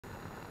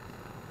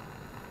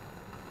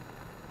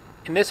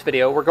In this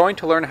video, we're going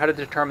to learn how to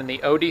determine the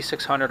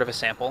OD600 of a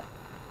sample.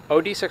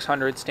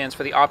 OD600 stands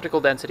for the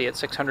optical density at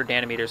 600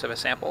 nanometers of a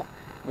sample.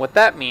 What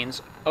that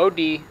means,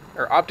 OD,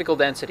 or optical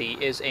density,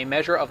 is a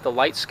measure of the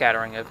light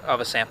scattering of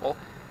a sample.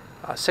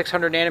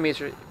 600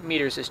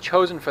 nanometers is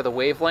chosen for the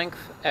wavelength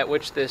at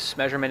which this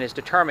measurement is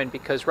determined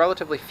because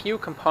relatively few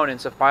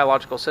components of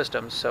biological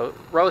systems, so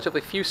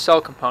relatively few cell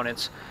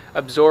components,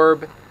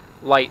 absorb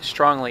light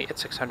strongly at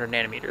 600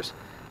 nanometers.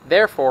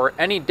 Therefore,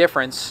 any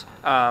difference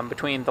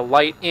between the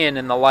light in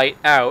and the light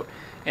out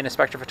in a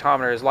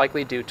spectrophotometer is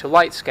likely due to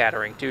light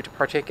scattering, due to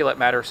particulate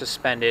matter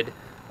suspended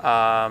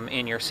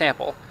in your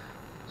sample.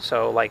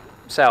 So like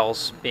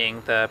cells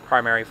being the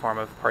primary form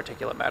of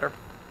particulate matter.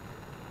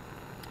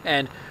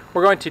 And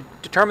we're going to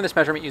determine this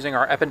measurement using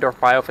our Eppendorf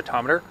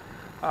Biophotometer.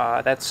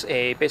 That's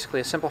basically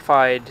a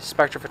simplified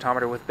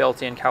spectrophotometer with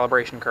built-in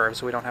calibration curves,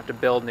 so we don't have to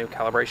build new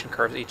calibration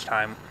curves each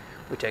time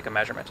we take a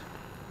measurement.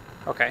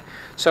 Okay,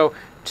 so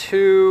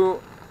to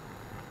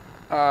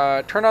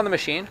turn on the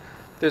machine,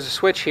 there's a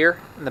switch here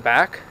in the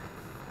back.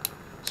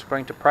 So we're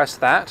going to press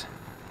that.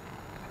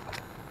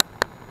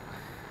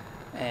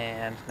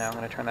 And now I'm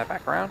going to turn that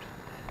back around.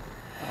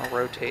 I'll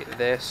rotate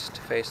this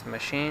to face the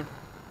machine.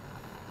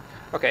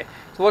 Okay,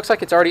 so it looks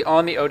like it's already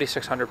on the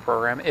OD600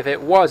 program. If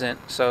it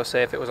wasn't, so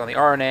say if it was on the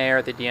RNA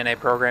or the DNA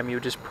program, you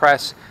would just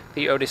press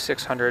the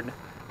OD600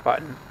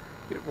 button.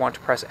 You'd want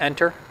to press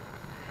enter.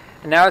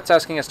 And now it's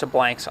asking us to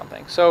blank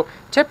something. So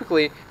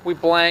typically we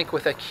blank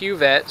with a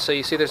cuvette. So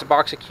you see there's a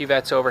box of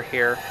cuvettes over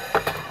here.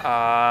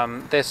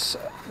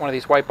 One of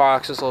these white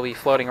boxes will be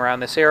floating around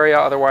this area.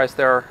 Otherwise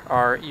there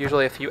are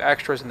usually a few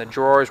extras in the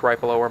drawers right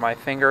below where my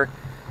finger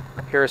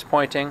here is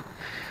pointing.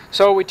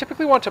 So we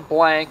typically want to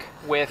blank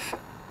with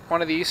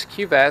one of these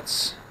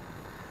cuvettes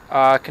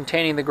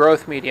containing the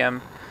growth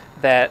medium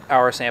that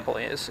our sample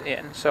is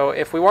in. So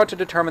if we want to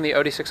determine the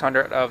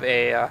OD600 of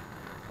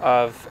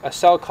a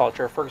cell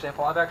culture, for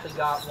example, I've actually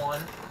got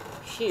one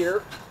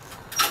here.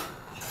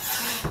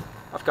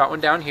 I've got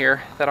one down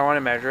here that I want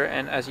to measure,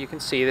 and as you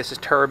can see, this is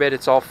turbid.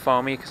 It's all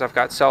foamy because I've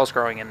got cells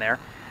growing in there.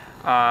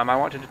 I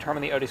want to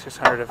determine the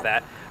OD600 of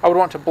that. I would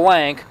want to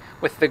blank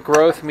with the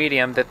growth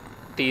medium that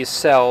these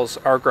cells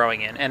are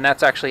growing in, and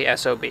that's actually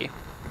SOB.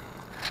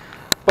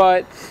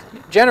 But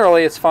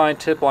generally, it's fine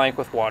to blank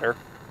with water.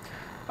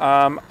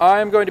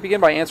 I'm going to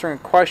begin by answering a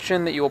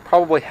question that you will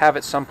probably have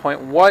at some point.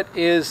 What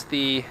is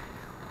the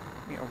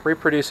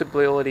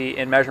reproducibility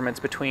in measurements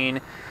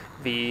between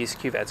these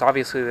cuvettes?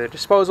 Obviously they're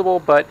disposable,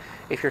 but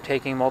if you're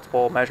taking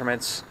multiple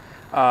measurements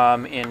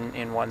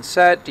in one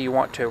set, do you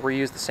want to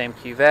reuse the same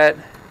cuvette?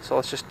 So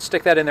let's just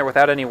stick that in there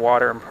without any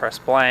water and press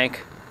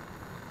blank.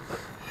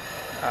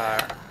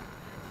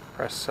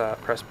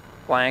 Press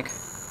blank.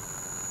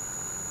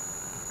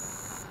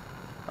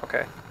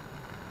 Okay.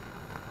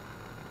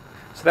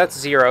 So that's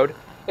zeroed.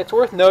 It's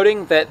worth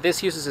noting that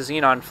this uses a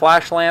xenon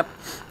flash lamp,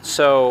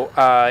 so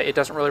it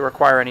doesn't really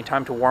require any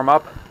time to warm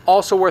up.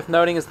 Also worth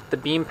noting is that the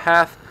beam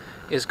path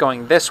is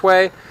going this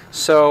way,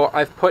 so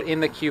I've put in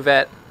the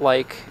cuvette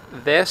like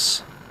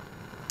this,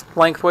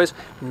 lengthwise,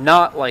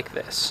 not like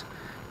this.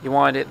 You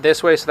want it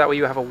this way so that way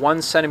you have a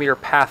 1 centimeter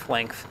path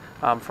length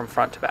from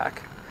front to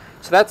back.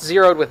 So that's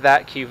zeroed with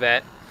that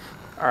cuvette.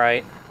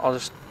 Alright, I'll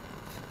just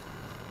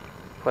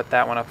put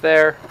that one up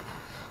there.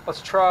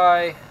 Let's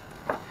try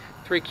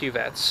 3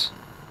 cuvettes.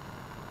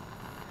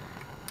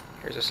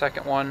 Here's a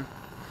second one,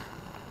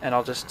 and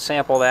I'll just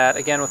sample that,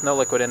 again with no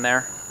liquid in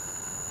there.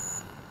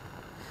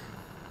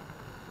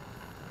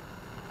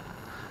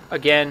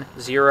 Again,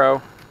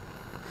 0.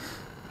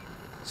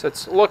 So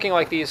it's looking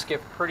like these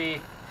give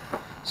pretty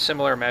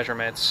similar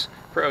measurements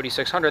for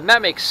OD600, and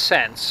that makes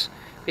sense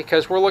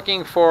because we're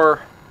looking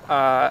for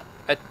a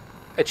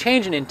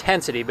change in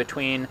intensity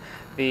between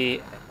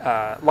the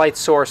light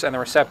source and the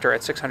receptor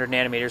at 600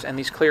 nanometers, and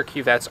these clear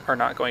cuvettes are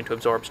not going to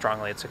absorb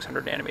strongly at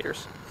 600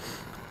 nanometers.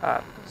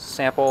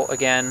 Sample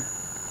again.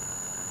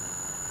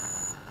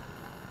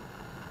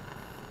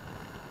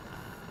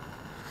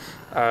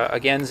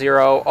 Again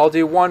 0. I'll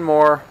do one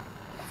more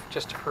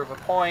just to prove a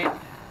point.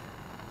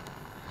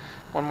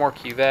 One more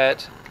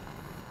cuvette.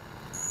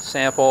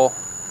 Sample.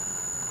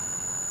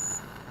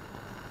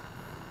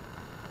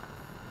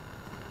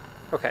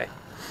 Okay.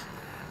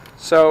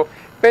 So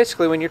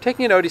basically, when you're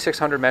taking an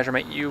OD600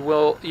 measurement,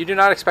 you do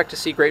not expect to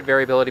see great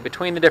variability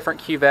between the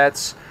different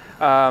cuvettes.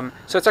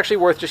 So it's actually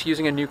worth just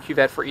using a new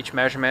cuvette for each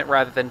measurement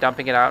rather than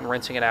dumping it out and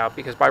rinsing it out,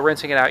 because by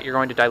rinsing it out, you're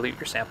going to dilute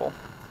your sample.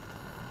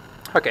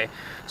 Okay,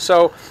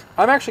 so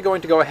I'm actually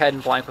going to go ahead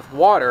and blank with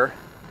water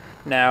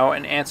now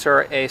and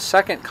answer a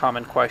second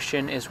common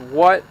question: is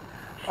what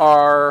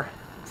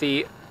is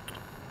the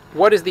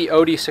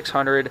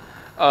OD600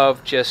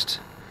 of just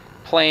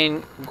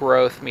plain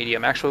growth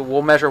medium? Actually,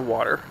 we'll measure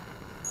water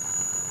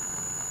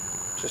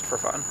just for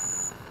fun.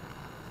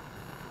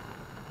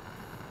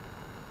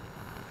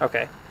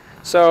 Okay,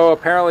 so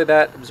apparently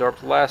that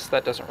absorbed less.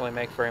 That doesn't really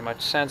make very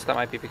much sense. That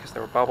might be because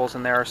there were bubbles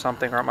in there or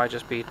something, or it might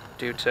just be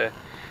due to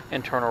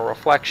internal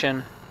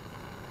reflection.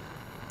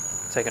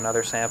 Take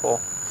another sample.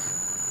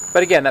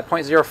 But again, that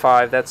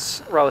 0.05,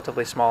 that's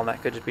relatively small, and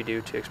that could just be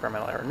due to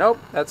experimental error. Nope,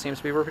 that seems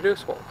to be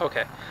reproducible.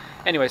 Okay.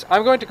 Anyways,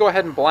 I'm going to go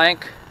ahead and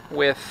blank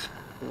with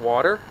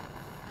water,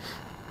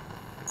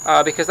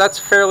 because that's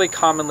fairly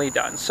commonly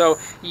done. So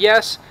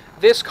yes,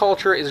 this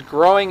culture is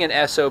growing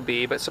in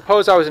SOB, but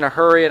suppose I was in a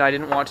hurry and I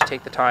didn't want to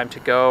take the time to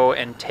go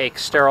and take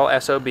sterile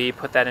SOB,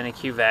 put that in a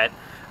cuvette,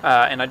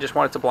 and I just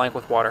wanted to blank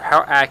with water.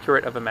 How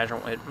accurate of a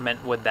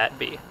measurement would that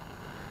be?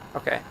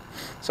 Okay,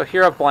 so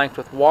here I've blanked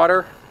with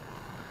water.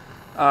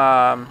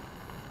 I'm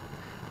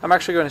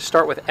actually going to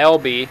start with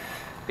LB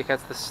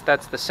because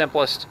that's the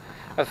simplest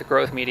of the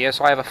growth media.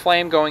 So I have a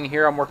flame going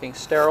here. I'm working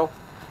sterile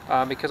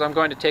because I'm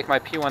going to take my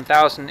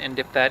P1000 and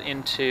dip that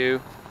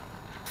into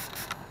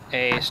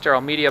a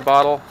sterile media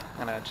bottle.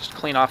 I'm going to just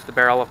clean off the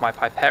barrel of my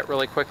pipette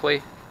really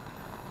quickly.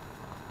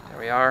 There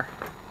we are.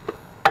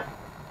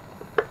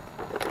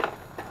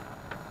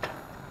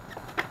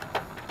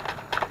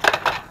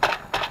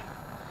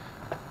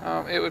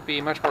 It would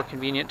be much more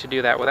convenient to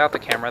do that without the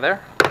camera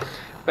there.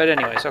 But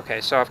anyways,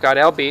 okay, so I've got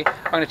LB.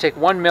 I'm going to take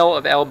 1 mil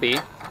of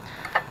LB.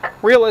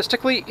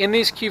 Realistically, in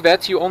these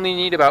cuvettes, you only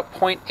need about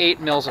 0.8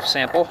 mils of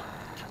sample,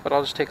 but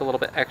I'll just take a little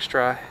bit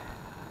extra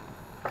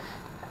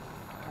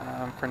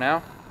for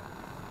now.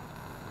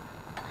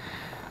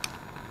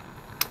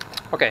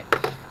 Okay,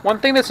 one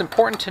thing that's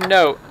important to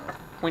note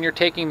when you're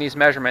taking these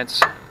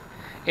measurements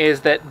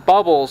is that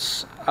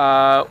bubbles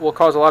will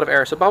cause a lot of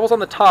error. So bubbles on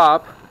the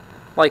top,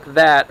 like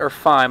that, are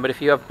fine, but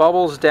if you have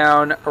bubbles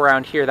down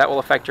around here, that will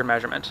affect your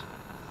measurement.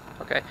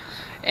 Okay,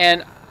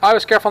 and I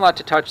was careful not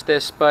to touch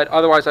this, but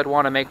otherwise I'd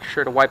want to make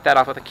sure to wipe that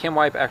off with a Kim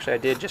wipe. Actually, I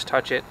did just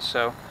touch it,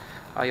 so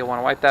you'll want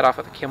to wipe that off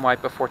with a Kim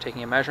wipe before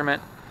taking a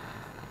measurement.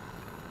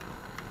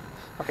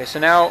 Okay, so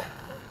now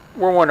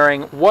we're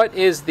wondering, what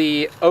is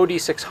the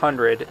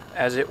OD600,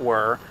 as it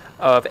were,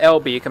 of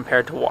LB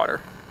compared to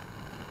water?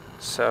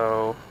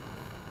 So,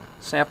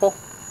 sample.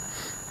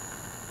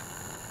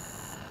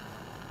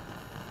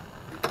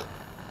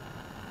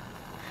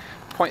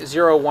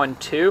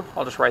 .012,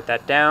 I'll just write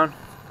that down.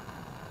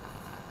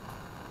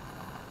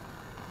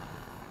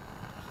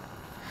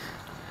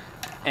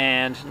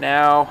 And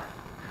now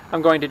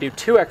I'm going to do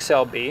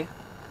 2xLB.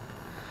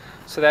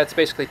 So that's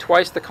basically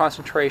twice the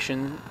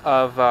concentration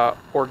of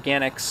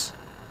organics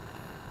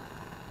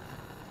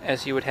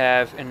as you would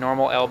have in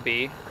normal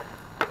LB.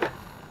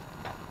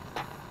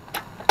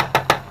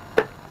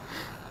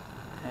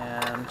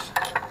 And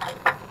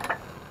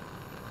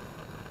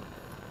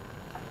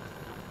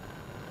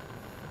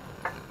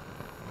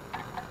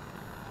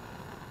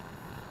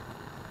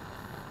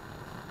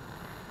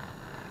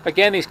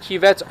again, these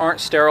cuvettes aren't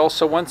sterile,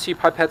 so once you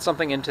pipette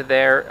something into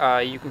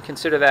there, you can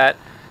consider that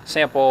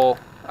sample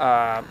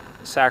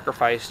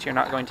sacrificed. You're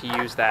not going to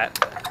use that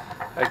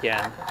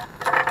again.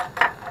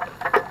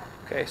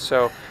 Okay,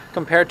 so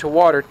compared to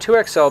water,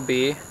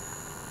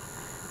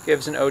 2xLB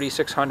gives an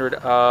OD600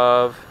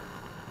 of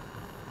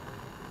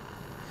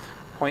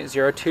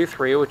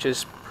 0.023, which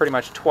is pretty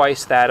much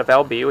twice that of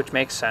LB, which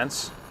makes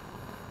sense.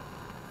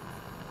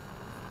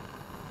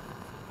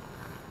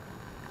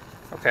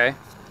 Okay.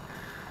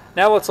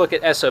 Now let's look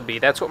at SOB.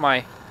 That's what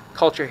my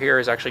culture here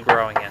is actually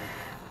growing in.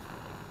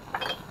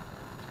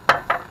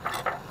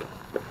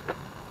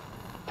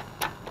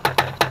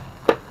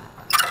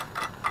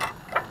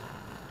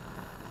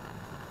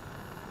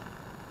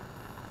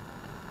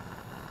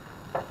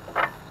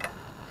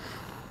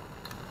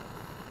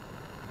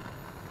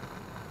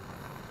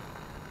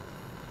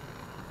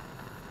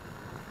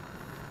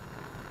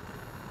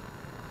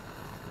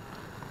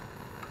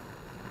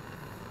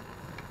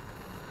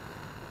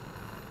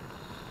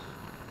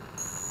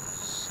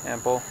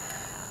 Sample.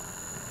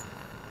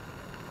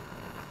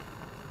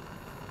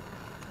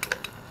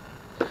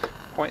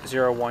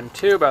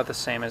 .012, about the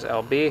same as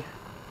LB.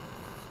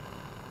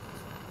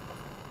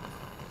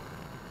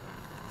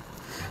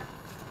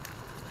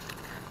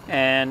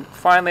 And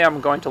finally,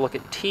 I'm going to look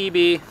at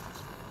TB.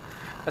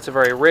 That's a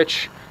very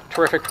rich,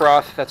 terrific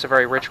broth. That's a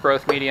very rich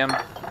growth medium.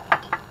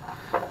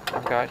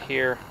 I've got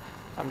here.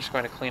 I'm just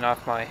going to clean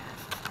off my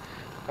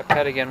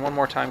pipette again one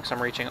more time because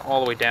I'm reaching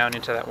all the way down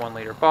into that 1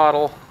 liter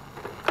bottle.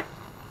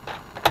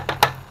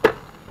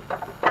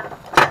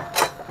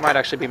 Might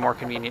actually be more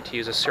convenient to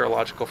use a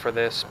serological for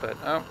this, but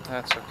oh,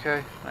 that's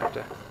okay. I have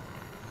to.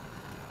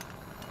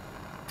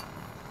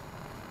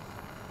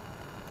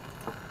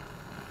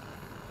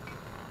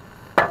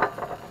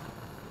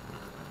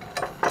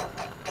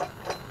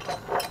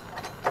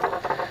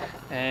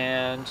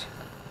 And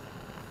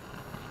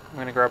I'm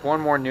going to grab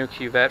one more new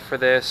cuvette for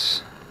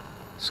this.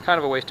 It's kind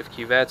of a waste of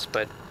cuvettes,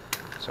 but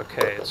it's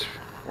okay.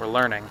 We're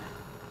learning.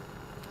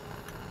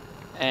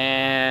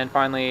 And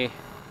finally,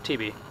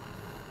 TB.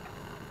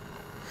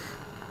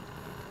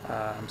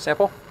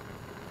 Sample.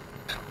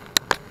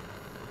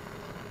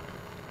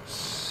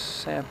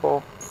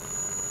 Sample.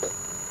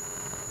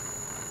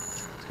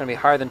 It's going to be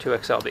higher than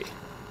 2xLB.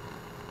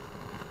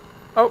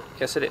 Oh,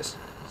 yes it is.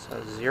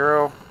 So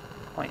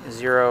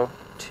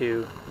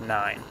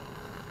 0.029.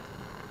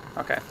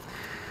 Okay.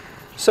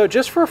 So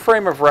just for a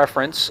frame of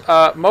reference,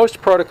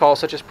 most protocols,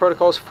 such as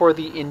protocols for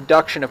the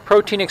induction of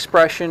protein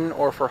expression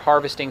or for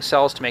harvesting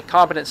cells to make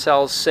competent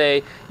cells,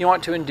 say you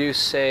want to induce,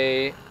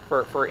 say,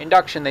 for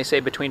induction, they say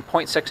between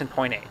 0.6 and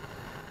 0.8.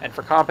 And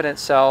for competent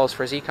cells,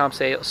 for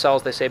ZComp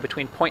cells, they say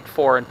between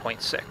 0.4 and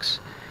 0.6.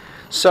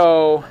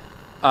 So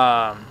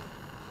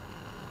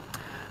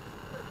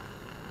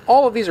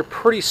all of these are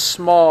pretty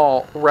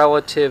small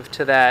relative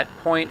to that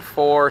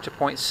 0.4 to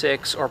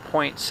 0.6 or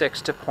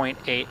 0.6 to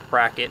 0.8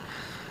 bracket.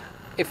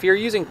 If you're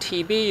using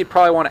TB, you'd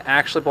probably want to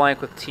actually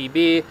blank with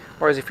TB,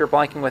 whereas if you're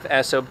blanking with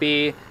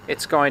SOB,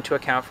 it's going to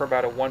account for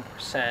about a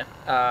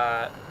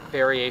 1%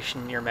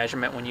 variation in your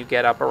measurement when you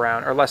get up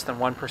around, or less than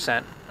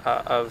 1%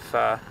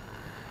 of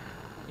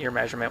your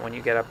measurement when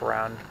you get up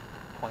around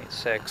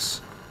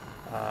 0.6.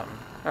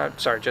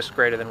 Sorry, just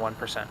greater than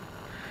 1%.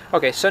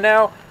 Okay, so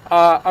now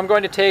I'm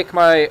going to take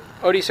my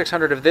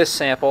OD600 of this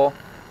sample,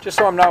 just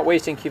so I'm not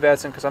wasting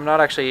cuvettes, and because I'm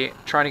not actually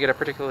trying to get a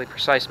particularly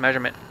precise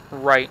measurement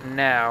right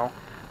now.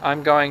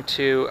 I'm going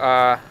to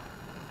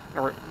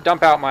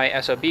dump out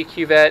my SOB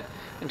cuvette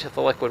into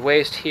the liquid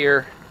waste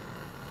here,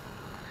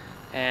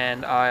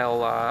 and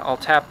I'll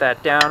tap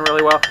that down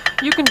really well.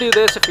 You can do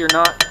this if you're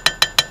not...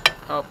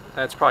 Oh,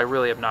 that's probably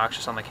really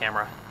obnoxious on the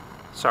camera.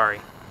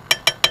 Sorry.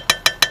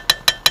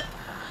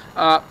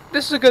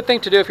 This is a good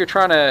thing to do if you're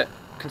trying to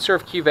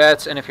conserve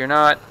cuvettes, and if you're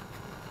not,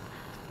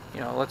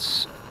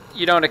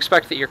 you don't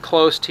expect that you're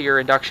close to your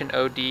induction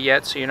OD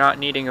yet, so you're not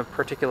needing a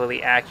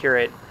particularly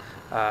accurate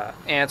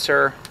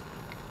answer.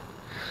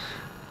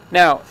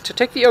 Now, to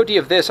take the OD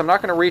of this, I'm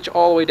not going to reach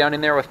all the way down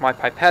in there with my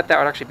pipette. That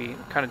would actually be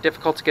kind of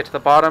difficult to get to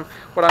the bottom.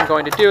 What I'm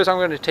going to do is I'm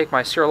going to take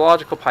my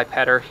serological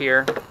pipetter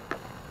here.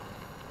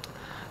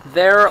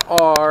 There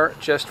are,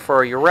 just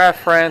for your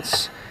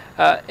reference,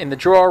 in the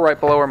drawer right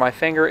below where my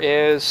finger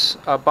is,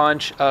 a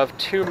bunch of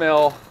 2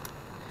 ml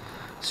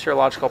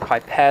serological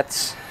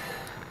pipettes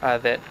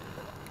that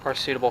are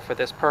suitable for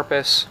this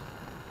purpose.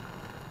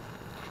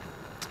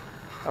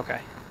 Okay.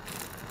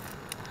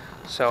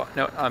 So,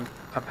 no,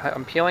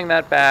 I'm peeling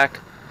that back,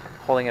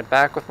 holding it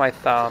back with my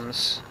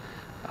thumbs.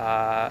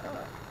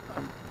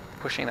 I'm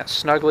pushing that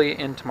snugly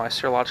into my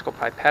serological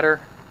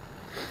pipetter,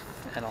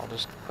 and I'll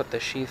just put the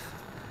sheath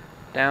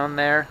down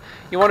there.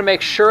 You want to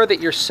make sure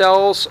that your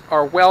cells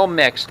are well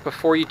mixed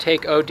before you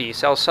take OD.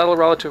 Cells settle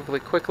relatively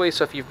quickly,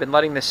 so if you've been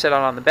letting this sit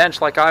out on the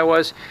bench like I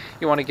was,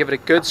 you want to give it a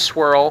good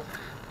swirl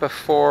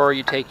before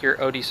you take your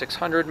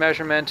OD600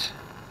 measurement.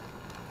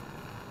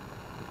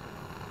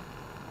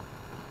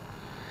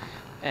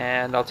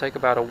 And I'll take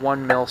about a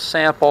 1 ml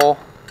sample.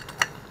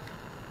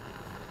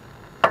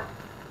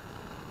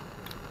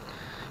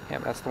 Yeah,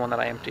 that's the one that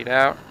I emptied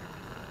out.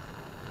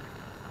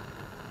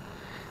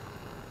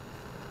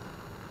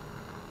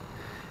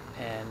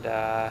 And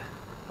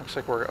looks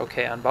like we're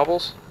okay on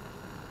bubbles.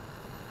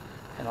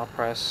 And I'll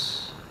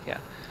press, yeah.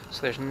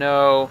 So there's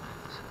no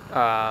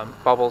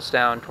bubbles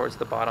down towards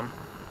the bottom.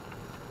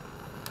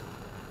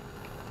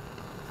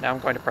 Now I'm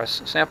going to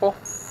press sample.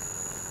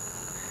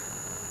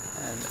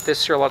 And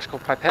this serological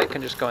pipette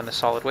can just go in the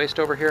solid waste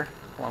over here,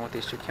 along with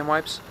these 2 Kim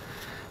wipes.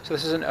 So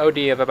this is an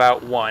OD of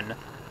about 1.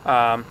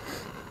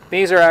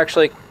 These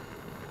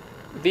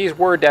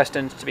were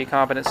destined to be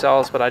competent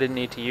cells, but I didn't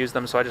need to use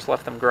them, so I just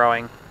left them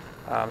growing.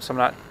 So I'm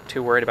not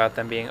too worried about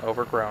them being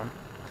overgrown.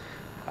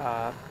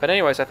 But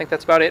anyways, I think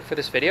that's about it for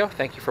this video.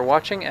 Thank you for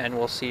watching, and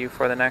we'll see you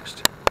for the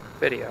next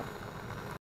video.